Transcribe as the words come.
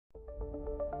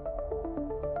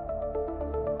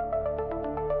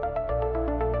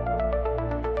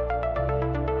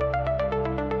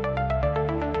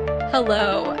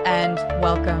Hello and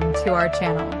welcome to our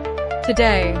channel.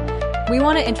 Today, we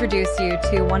want to introduce you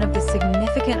to one of the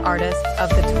significant artists of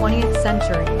the 20th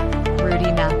century,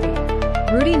 Rudi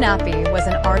Nappi. Rudi Nappi was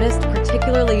an artist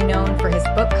particularly known for his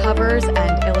book covers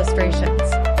and illustrations.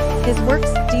 His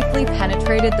works deeply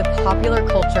penetrated the popular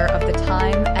culture of the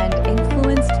time and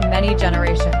influenced many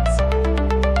generations.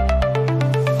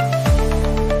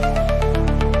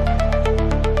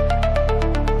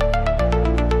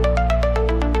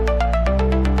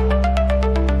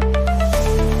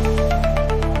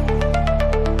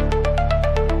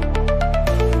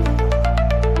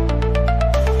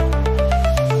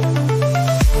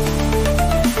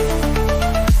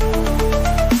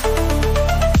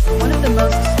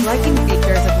 Striking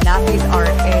features of Nappi's art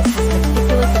is his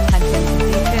meticulous attention to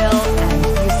detail and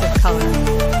use of color.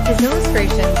 His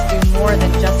illustrations do more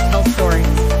than just tell stories.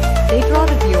 They draw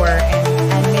the viewer in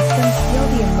and make them feel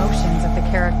the emotions of the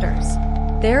characters.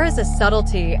 There is a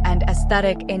subtlety and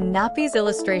aesthetic in Nappi's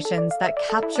illustrations that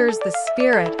captures the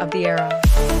spirit of the era.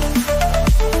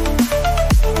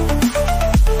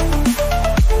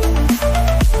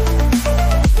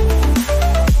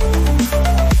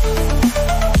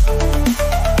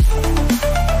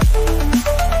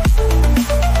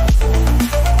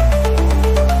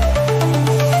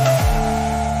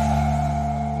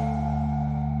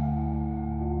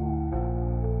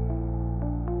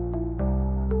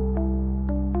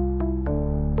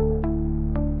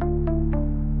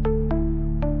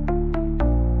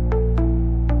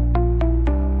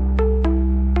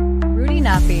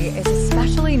 Nappi is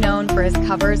especially known for his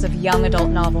covers of young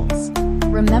adult novels.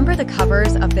 Remember the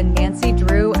covers of the Nancy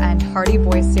Drew and Hardy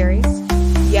Boys series?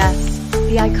 Yes,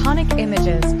 the iconic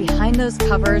images behind those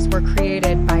covers were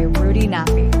created by Rudi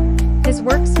Nappi. His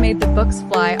works made the books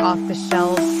fly off the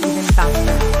shelves even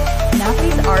faster.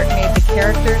 Nappi's art made the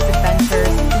characters'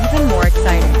 adventures even more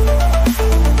exciting.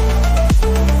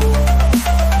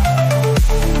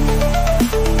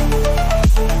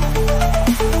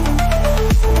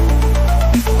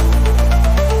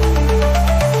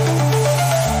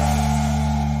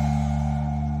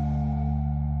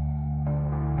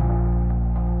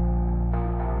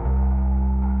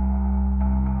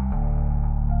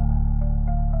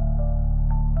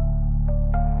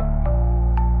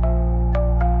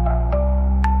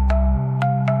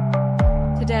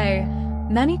 Today,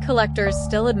 many collectors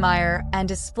still admire and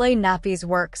display Nappi's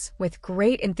works with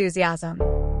great enthusiasm.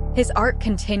 His art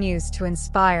continues to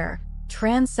inspire,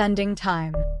 transcending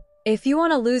time. If you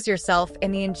want to lose yourself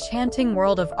in the enchanting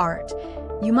world of art,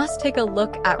 you must take a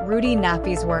look at Rudi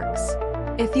Nappi's works.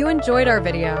 If you enjoyed our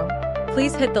video,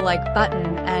 please hit the like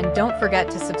button and don't forget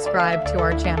to subscribe to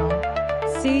our channel.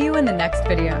 See you in the next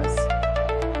videos.